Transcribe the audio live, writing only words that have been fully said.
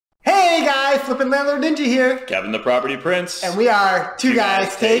guys, Flippin' Landlord Ninja here. Kevin the Property Prince. And we are Two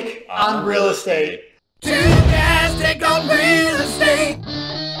Guys Take on Real Estate. Two Guys Take on Real Estate.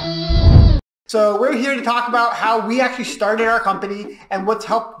 So we're here to talk about how we actually started our company and what's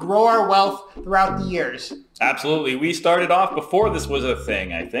helped grow our wealth throughout the years. Absolutely. We started off before this was a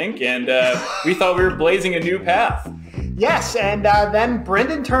thing, I think, and we thought we were blazing a new path. Yes, and then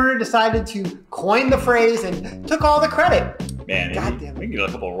Brendan Turner decided to coin the phrase and took all the credit. Man, we can get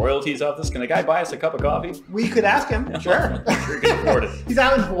a couple of royalties off this. Can the guy buy us a cup of coffee? We could ask him, sure. I'm sure he can afford it. He's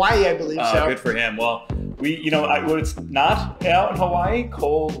out in Hawaii, I believe. So good for him. Well, it's not out in Hawaii.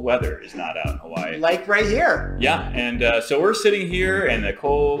 Cold weather is not out in Hawaii. Like right here. Yeah, and so we're sitting here in the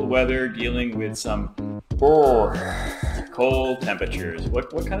cold weather dealing with some cold temperatures. What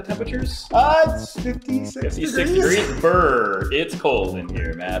kind of temperatures? It's 56 degrees. BRRRR. It's cold in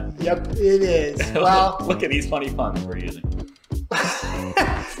here, Matt. Yep, it is. Well, look at these funny puns we're using.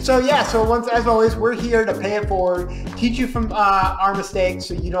 So as always, we're here to pay it forward, teach you from our mistakes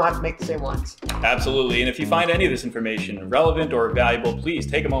so you don't have to make the same ones. Absolutely. And if you find any of this information relevant or valuable, please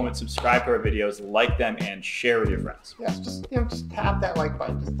take a moment, subscribe to our videos, like them, and share with your friends. Yes, just tap that like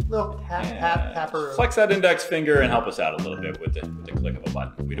button. Just a little tap. Flex that index finger and help us out a little bit with the click of a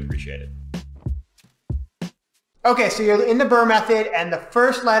button. We'd appreciate it. Okay, so you're in the BRRRR method, and the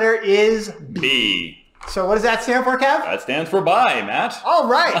first letter is B. So what does that stand for, Kev? That stands for buy, Matt. All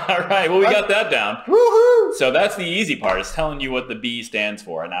right. All right. Well, we got that down. Woohoo! So that's the easy part, is telling you what the B stands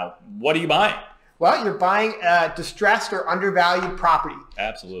for. Now, what are you buying? Well, you're buying distressed or undervalued property.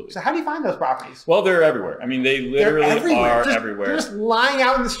 Absolutely. So how do you find those properties? Well, they're everywhere. I mean, they literally are everywhere. They're just lying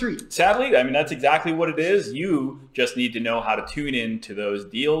out in the street. Sadly, I mean, that's exactly what it is. You just need to know how to tune in to those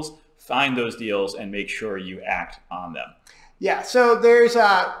deals, find those deals, and make sure you act on them. Yeah, so there's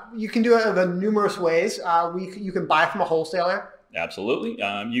you can do it in numerous ways. You can buy from a wholesaler. Absolutely.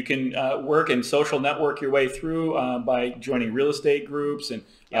 You can work and social network your way through by joining real estate groups and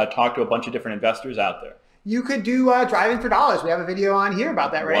talk to a bunch of different investors out there. You could do driving for dollars. We have a video on here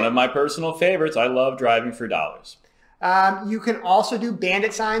about that, right? One of my personal favorites. I love driving for dollars. You can also do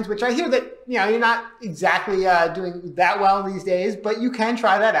bandit signs, which I hear that you're not exactly doing that well these days, but you can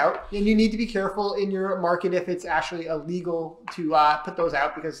try that out. And you need to be careful in your market if it's actually illegal to put those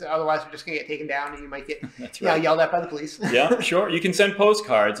out, because otherwise you're just going to get taken down and you might get yelled at by the police. Yeah, sure. You can send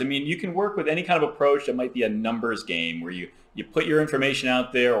postcards. I mean, you can work with any kind of approach that might be a numbers game where you put your information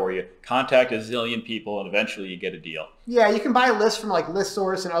out there, or you contact a zillion people, and eventually you get a deal. Yeah, you can buy a list from like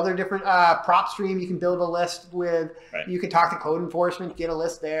ListSource and other different PropStream. You can build a list with. Right. You can talk to code enforcement, get a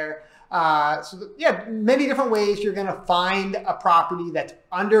list there. Many different ways you're going to find a property that's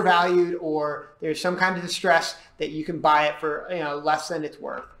undervalued, or there's some kind of distress that you can buy it for less than it's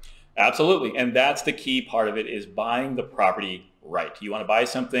worth. Absolutely, and that's the key part of it, is buying the property right. You want to buy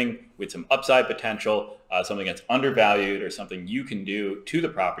something with some upside potential, something that's undervalued, or something you can do to the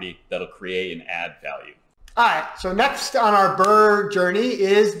property that'll create and add value. All right, so next on our BRRRR journey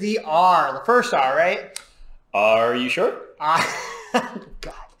is the R, the first R, right? Are you sure?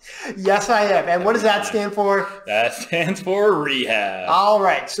 God. Yes, I am. And what does that stand for? That stands for Rehab. All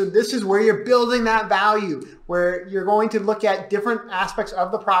right. So this is where you're building that value, where you're going to look at different aspects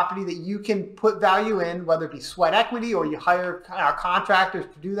of the property that you can put value in, whether it be sweat equity or you hire contractors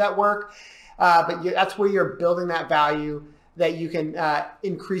to do that work. That's where you're building that value that you can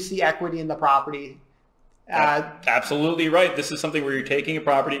increase the equity in the property. Absolutely right. This is something where you're taking a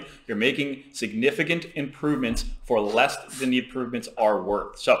property, you're making significant improvements for less than the improvements are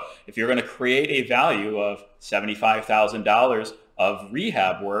worth. So if you're going to create a value of $75,000 of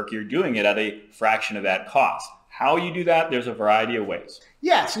rehab work, you're doing it at a fraction of that cost. How you do that, there's a variety of ways.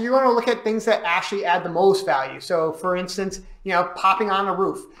 Yeah, so you want to look at things that actually add the most value. So for instance, popping on a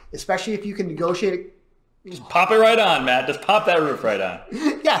roof, especially if you can negotiate it. Just pop it right on, Matt. Just pop that roof right on.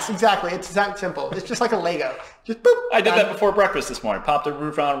 Yes, exactly. It's that simple. It's just like a Lego. Just boop. I did that before breakfast this morning. Popped the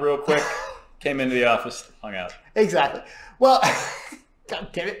roof on real quick. Came into the office, hung out. Exactly. Well, God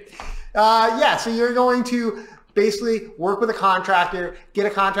damn it. So you're going to basically work with a contractor, get a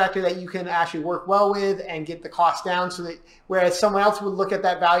contractor that you can actually work well with and get the cost down, so that whereas someone else would look at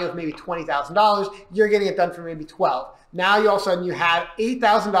that value of maybe $20,000, you're getting it done for maybe $12,000. Now all of a sudden you have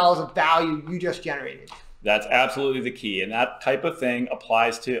 $8,000 of value you just generated. That's absolutely the key. And that type of thing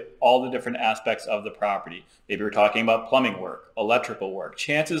applies to all the different aspects of the property. Maybe we're talking about plumbing work, electrical work.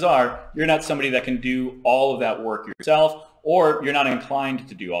 Chances are you're not somebody that can do all of that work yourself, or you're not inclined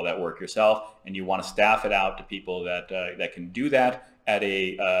to do all that work yourself, and you want to staff it out to people that, that can do that at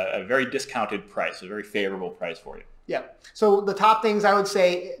a very discounted price, a very favorable price for you. Yeah. So the top things I would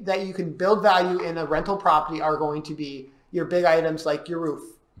say that you can build value in a rental property are going to be your big items like your roof,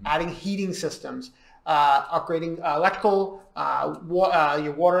 adding heating systems, upgrading electrical,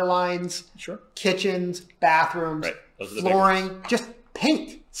 your water lines, Sure. kitchens, bathrooms, Right. Those are the flooring, just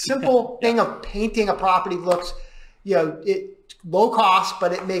paint. Simple thing of painting a property looks, low cost,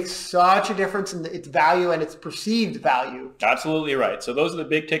 but it makes such a difference in its value and its perceived value. Absolutely right. So those are the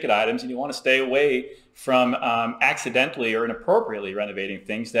big ticket items, and you want to stay away from accidentally or inappropriately renovating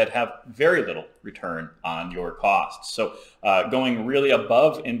things that have very little return on your costs. So going really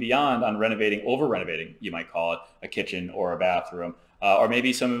above and beyond on renovating, over renovating, you might call it, a kitchen or a bathroom, or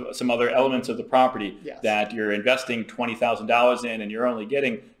maybe some other elements of the property that you're investing $20,000 in and you're only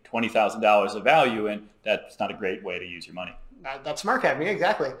getting $20,000 of value in. That's not a great way to use your money. That's smart, Kevin.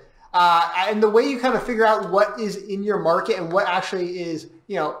 Exactly. And the way you kind of figure out what is in your market and what actually is,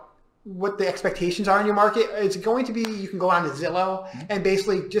 what the expectations are in your market, it's going to be, you can go on to Zillow and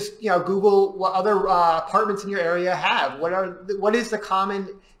basically just, Google what other apartments in your area have. What is the common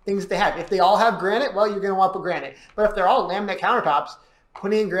things they have? If they all have granite, well, you're going to want to put granite. But if they're all laminate countertops,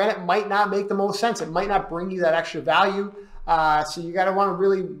 putting in granite might not make the most sense. It might not bring you that extra value. So you got to want to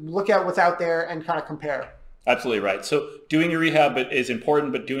really look at what's out there and kind of compare. Absolutely right. So doing your rehab is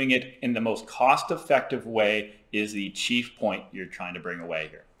important, but doing it in the most cost-effective way is the chief point you're trying to bring away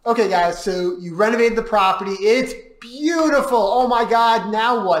here. Okay, guys, so you renovated the property. It's beautiful. Oh, my God.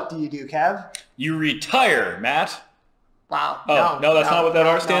 Now what do you do, Kev? You retire, Matt. Wow. Oh, no, that's not what that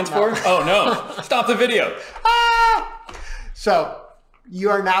R stands for? Oh, no. Stop the video. So you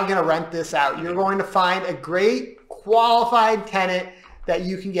are now going to rent this out. You're going to find a great qualified tenant that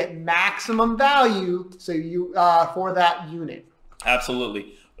you can get maximum value for that unit.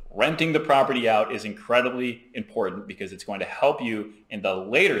 Absolutely. Renting the property out is incredibly important because it's going to help you in the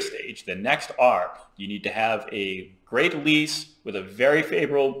later stage, the next R. You need to have a great lease with a very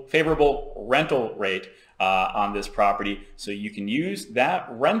favorable rental rate on this property, so you can use that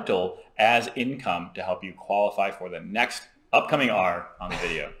rental as income to help you qualify for the next upcoming R on the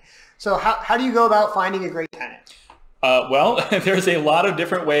video. So how do you go about finding a great tenant? Well, there's a lot of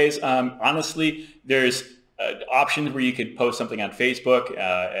different ways. Honestly, there's options where you could post something on Facebook,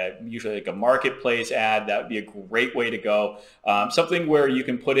 usually like a marketplace ad. That would be a great way to go. Something where you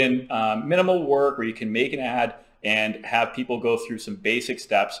can put in minimal work, where you can make an ad and have people go through some basic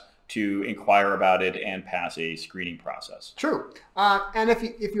steps to inquire about it and pass a screening process. True. And if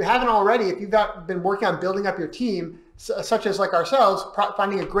you haven't already, if you've been working on building up your team, such as like ourselves,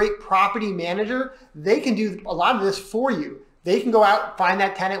 finding a great property manager, they can do a lot of this for you. They can go out, find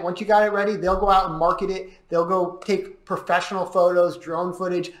that tenant. Once you got it ready, they'll go out and market it. They'll go take professional photos, drone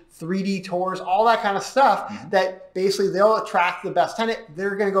footage, 3D tours, all that kind of stuff that basically they'll attract the best tenant.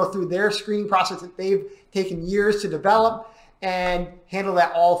 They're going to go through their screening process that they've taken years to develop and handle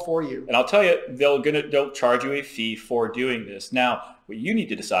that all for you. And I'll tell you, they'll charge you a fee for doing this. Now, what you need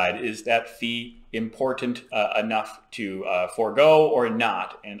to decide, is that fee important enough to forego or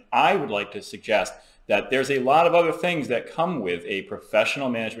not? And I would like to suggest that there's a lot of other things that come with a professional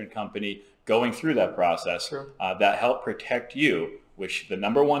management company going through that process that help protect you, which the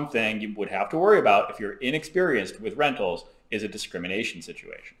number one thing you would have to worry about if you're inexperienced with rentals is a discrimination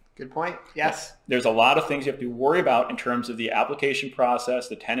situation. Good point. Yes. There's a lot of things you have to worry about in terms of the application process,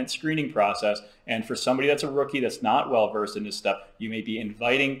 the tenant screening process, and for somebody that's a rookie that's not well versed in this stuff, you may be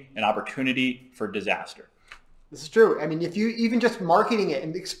inviting an opportunity for disaster. This is true. I mean, if you even just marketing it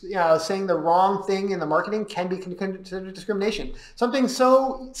and saying the wrong thing in the marketing can be considered discrimination. Something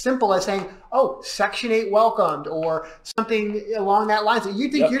so simple as saying, "Oh, Section 8 welcomed," or something along that lines. That you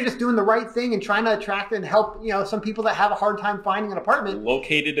think you're just doing the right thing and trying to attract and help, some people that have a hard time finding an apartment.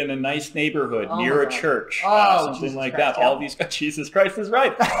 Located in a nice neighborhood near a church, something Jesus like Christ, that. All these, Jesus Christ is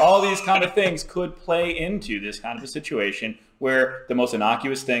right. All these kind of things could play into this kind of a situation where the most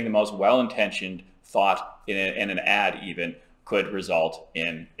innocuous thing, the most well-intentioned thought in an ad even could result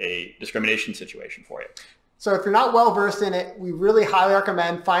in a discrimination situation for you. So if you're not well versed in it, we really highly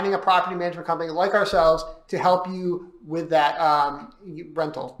recommend finding a property management company like ourselves to help you with that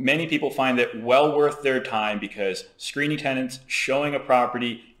rental. Many people find it well worth their time because screening tenants, showing a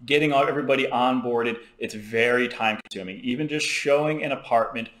property, getting everybody onboarded, it's very time consuming. Even just showing an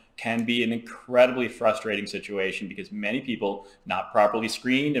apartment can be an incredibly frustrating situation because many people, not properly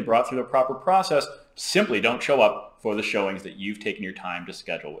screened and brought through the proper process, simply don't show up for the showings that you've taken your time to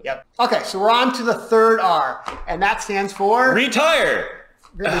schedule with. Yep. Okay, so we're on to the third R, and that stands for? Retire!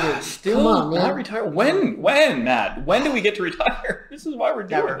 Still come on, man. Not retire. When, Matt? When do we get to retire? This is why we're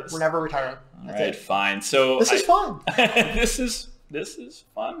doing this. We're never retiring. All right, fine. So this is fun. This is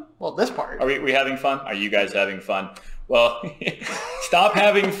fun. Well, this part. Are we having fun? Are you guys having fun? Well, stop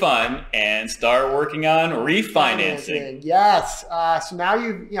having fun and start working on refinancing. Yes. So now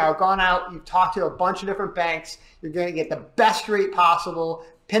you've gone out, you've talked to a bunch of different banks. You're going to get the best rate possible,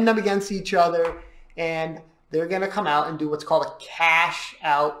 pin them against each other, and they're going to come out and do what's called a cash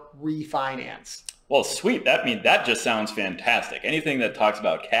out refinance. Well, sweet. That just sounds fantastic. Anything that talks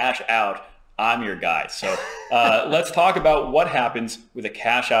about cash out, I'm your guy. So let's talk about what happens with a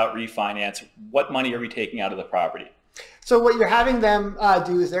cash out refinance. What money are we taking out of the property? So what you're having them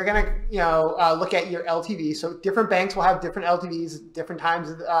do is they're going to look at your LTV. So different banks will have different LTVs, different times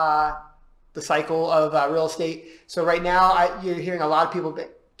of the cycle of real estate. So right now you're hearing a lot of people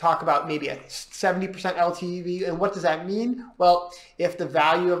talk about maybe a 70% LTV. And what does that mean? Well, if the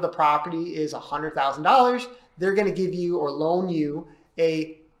value of the property is $100,000, they're going to give you or loan you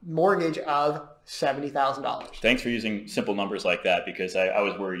a mortgage of $70,000. Thanks for using simple numbers like that, because I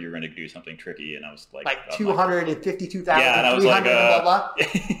was worried you were going to do something tricky, and I was like 252,000. Yeah, and I was like, blah, blah.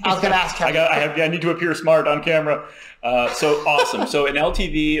 I was going to ask Kevin. I need to appear smart on camera. So awesome. So an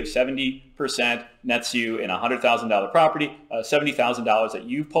LTV of 70% nets you in a $100,000 property, $70,000 that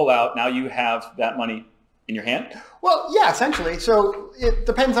you pull out. Now you have that money in your hand? Well, yeah, essentially. So it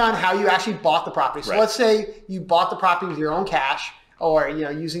depends on how you actually bought the property. So let's say you bought the property with your own cash, or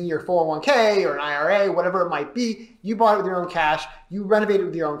using your 401k or an IRA, whatever it might be. You bought it with your own cash. You renovated it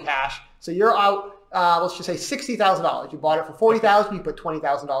with your own cash. So you're out, let's just say $60,000. You bought it for $40,000. You put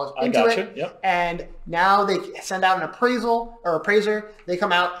 $20,000 into it. Yep. And now they send out an appraiser. They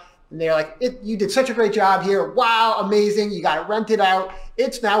come out and they're like, you did such a great job here. Wow, amazing. You got it rented out.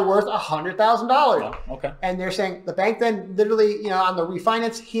 It's now worth $100,000. Oh, okay. And they're saying the bank then literally, on the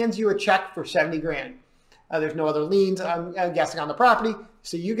refinance, hands you a check for $70,000. There's no other liens, I'm guessing, on the property.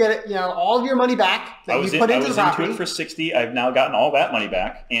 So you get it, all of your money back that you put into the property. I was into it for $60,000. I've now gotten all that money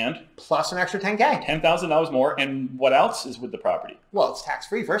back, and plus an extra $10K. $10,000 more. And what else is with the property? Well, it's tax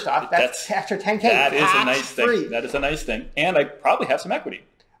free. First off, that's extra $10K. That is a nice thing. That is a nice thing. And I probably have some equity.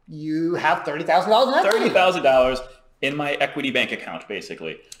 You have $30,000 in equity. $30,000 in my equity bank account,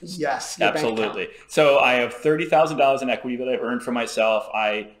 basically. Yes, absolutely. So I have $30,000 in equity that I've earned for myself.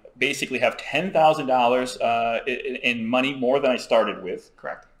 I basically have $10,000 in money more than I started with.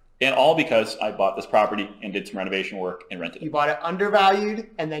 Correct. And all because I bought this property and did some renovation work and rented it. You bought it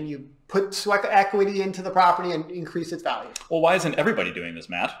undervalued, and then you put sweat equity into the property and increase its value. Well, why isn't everybody doing this,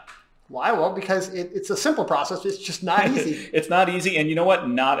 Matt? Why? Well, because it's a simple process. It's just not easy. It's not easy. And you know what?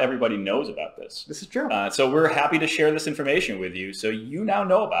 Not everybody knows about this. This is true. So we're happy to share this information with you, so you now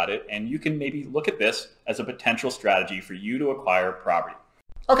know about it, and you can maybe look at this as a potential strategy for you to acquire property.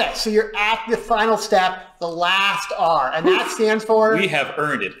 Okay, so you're at the final step, the last R, and that stands for... We have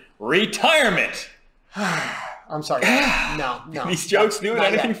earned it. Retirement. I'm sorry. No. These jokes doing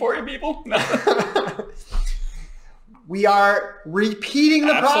anything for you, people? No. We are repeating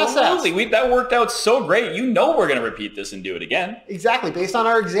the process. Absolutely. That worked out so great. We're going to repeat this and do it again. Exactly. Based on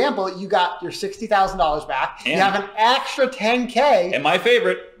our example, you got your $60,000 back. And you have an extra $10K. And my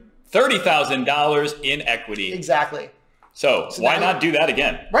favorite, $30,000 in equity. Exactly. So why not do that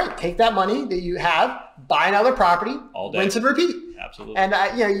again? Right. Take that money that you have, buy another property, all day, rinse and repeat. Absolutely. And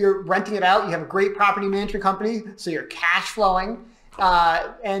you're renting it out. You have a great property management company, so you're cash flowing.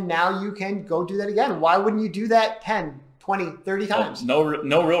 And now you can go do that again. Why wouldn't you do that 10, 20, 30 times? No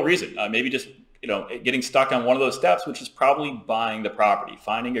real reason. Maybe just getting stuck on one of those steps, which is probably buying the property,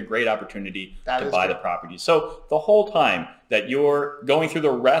 finding a great opportunity to buy the property. So the whole time that you're going through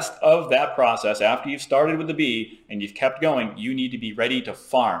the rest of that process, after you've started with the B and you've kept going, you need to be ready to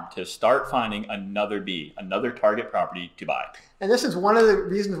farm, to start finding another B, another target property to buy. And this is one of the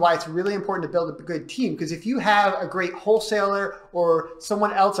reasons why it's really important to build a good team, because if you have a great wholesaler or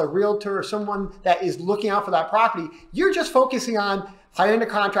someone else, a realtor or someone that is looking out for that property, you're just focusing on hiring the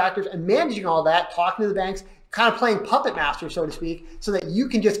contractors and managing all that, talking to the banks, kind of playing puppet master, so to speak, so that you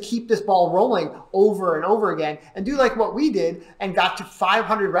can just keep this ball rolling over and over again and do like what we did and got to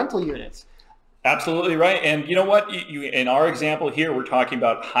 500 rental units. Absolutely right. And you know what? In our example here, we're talking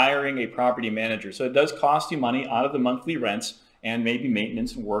about hiring a property manager. So it does cost you money out of the monthly rents and maybe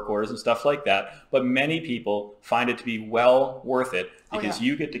maintenance and work orders and stuff like that. But many people find it to be well worth it because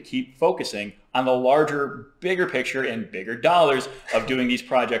you get to keep focusing on the larger, bigger picture and bigger dollars of doing these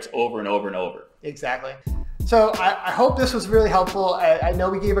projects over and over and over. Exactly. So I hope this was really helpful. I know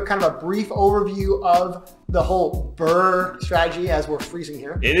we gave a kind of a brief overview of the whole BRRRR strategy as we're freezing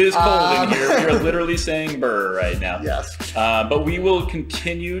here. It is cold in here. We're literally saying BRRRR right now. Yes. But we will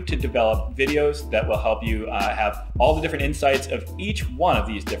continue to develop videos that will help you have all the different insights of each one of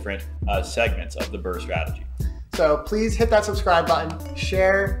these different segments of the BRRRR strategy. So please hit that subscribe button,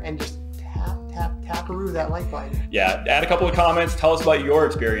 share, and just tap, tap, tap. Taparoo that like button. Yeah, add a couple of comments. Tell us about your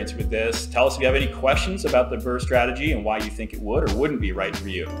experience with this. Tell us if you have any questions about the BRRRR strategy and why you think it would or wouldn't be right for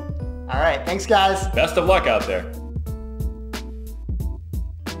you. All right, thanks guys. Best of luck out there.